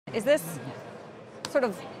Is this sort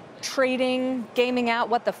of trading, gaming out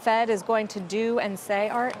what the Fed is going to do and say,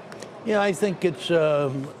 Art? Yeah, I think it's,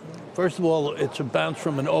 first of all, it's a bounce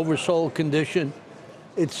from an oversold condition.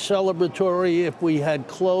 It's celebratory. If we had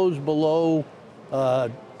closed below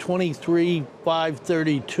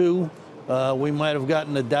 23,532, we might have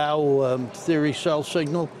gotten a Dow theory sell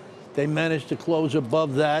signal. They managed to close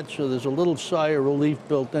above that, so there's a little sigh of relief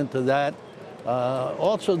built into that.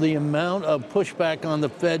 Also, the amount of pushback on the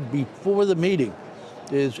Fed before the meeting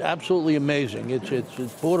is absolutely amazing. It's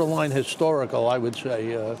borderline historical, I would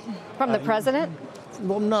say. From the president?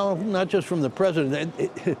 Well, no, not just from the president.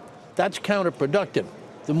 That's counterproductive.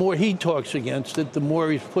 The more he talks against it, the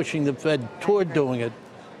more he's pushing the Fed toward doing it.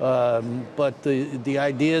 But the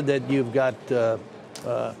idea that you've got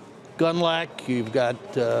gun lack, you've got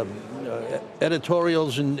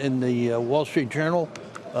editorials in the Wall Street Journal,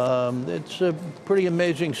 it's pretty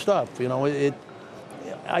amazing stuff. You know,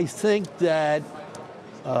 I think that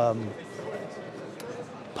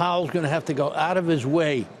Powell's going to have to go out of his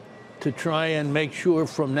way to try and make sure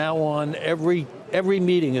from now on every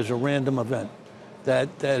meeting is a random event, that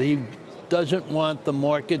he doesn't want the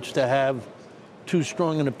markets to have too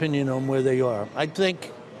strong an opinion on where they are. I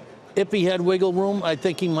think if he had wiggle room, I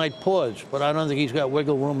think he might pause, but I don't think he's got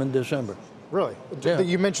wiggle room in December. Really? Yeah.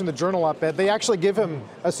 You mentioned the Journal op-ed. They actually give him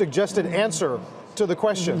a suggested answer to the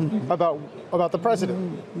question about the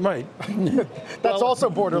president. Right. That's also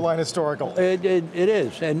borderline historical. It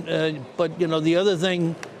is, and but you know, the other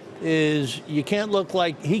thing is he can't look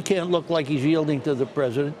like he's yielding to the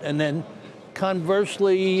president, and then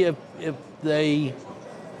conversely, if they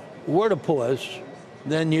were to pause,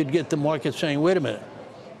 then you'd get the market saying, wait a minute,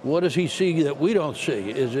 what does he see that we don't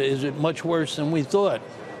see? Is it much worse than we thought?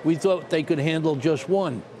 We thought they could handle just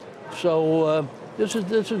one. So this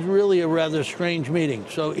is really a rather strange meeting.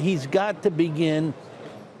 So he's got to begin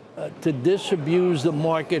to disabuse the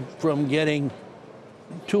market from getting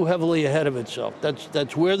too heavily ahead of itself.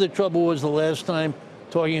 That's where the trouble was the last time,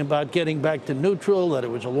 talking about getting back to neutral, that it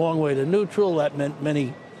was a long way to neutral. That meant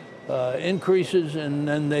many increases, and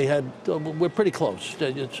then they had, we're pretty close.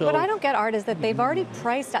 So, what I don't get, Art, is that they've already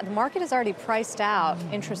priced out, the market has already priced out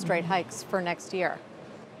interest rate hikes for next year.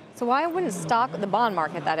 So why wouldn't the bond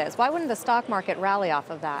market, that is, why wouldn't the stock market rally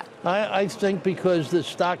off of that? I think because the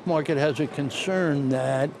stock market has a concern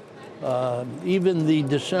that even the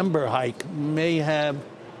December hike may have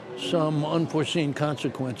some unforeseen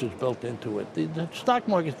consequences built into it. The stock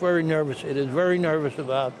market is very nervous. It is very nervous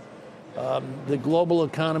about the global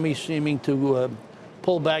economy seeming to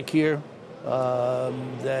pull back here. You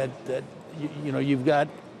know, you've got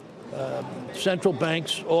central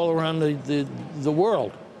banks all around the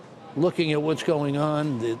world looking at what's going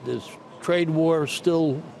on. This trade war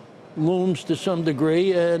still looms to some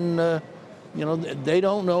degree, and you know, they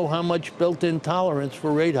don't know how much built-in tolerance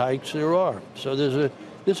for rate hikes there are. So this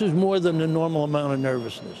is more than the normal amount of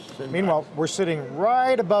nervousness. And meanwhile, we're sitting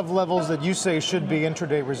right above levels that you say should be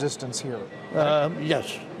intraday resistance here.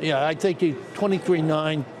 Yes, yeah, I think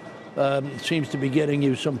 23.9 seems to be getting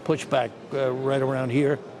you some pushback right around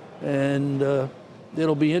here, and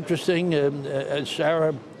it'll be interesting, as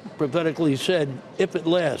Sarah prophetically said, if it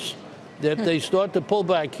lasts. If they start to pull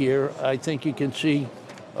back here, I think you can see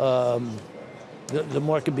the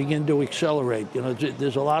market begin to accelerate. You know,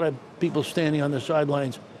 there's a lot of people standing on the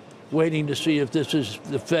sidelines waiting to see if this is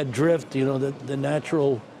the Fed drift, you know, the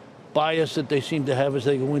natural bias that they seem to have as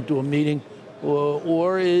they go into a meeting,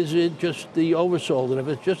 or is it just the oversold? And if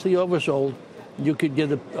it's just the oversold, you could get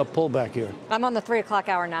a pullback here. I'm on the 3 o'clock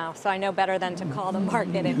hour now, so I know better than to call the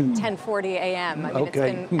market at 10:40 a.m. I mean, Okay.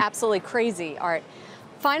 It's been absolutely crazy, Art.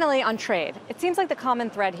 Finally, on trade, it seems like the common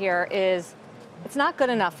thread here is it's not good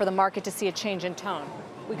enough for the market to see a change in tone.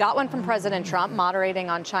 We got one from President Trump, moderating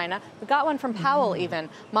on China. We got one from Powell, even,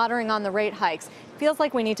 moderating on the rate hikes. Feels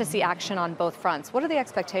like we need to see action on both fronts. What are the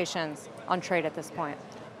expectations on trade at this point?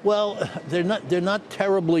 Well, they're not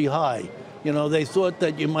terribly high. You know, they thought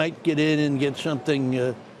that you might get in and get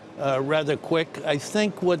something rather quick. I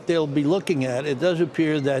think what they'll be looking at, it does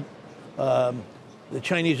appear that the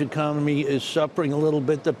Chinese economy is suffering a little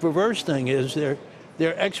bit. The perverse thing is their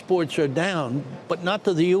exports are down, but not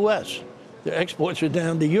to the U.S. Their exports are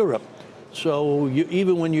down to Europe. So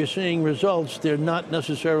even when you're seeing results, they're not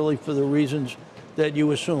necessarily for the reasons that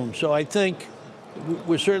you assume. So I think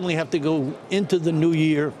we certainly have to go into the new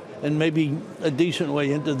year, and maybe a decent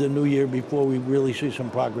way into the new year before we really see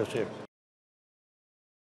some progress here.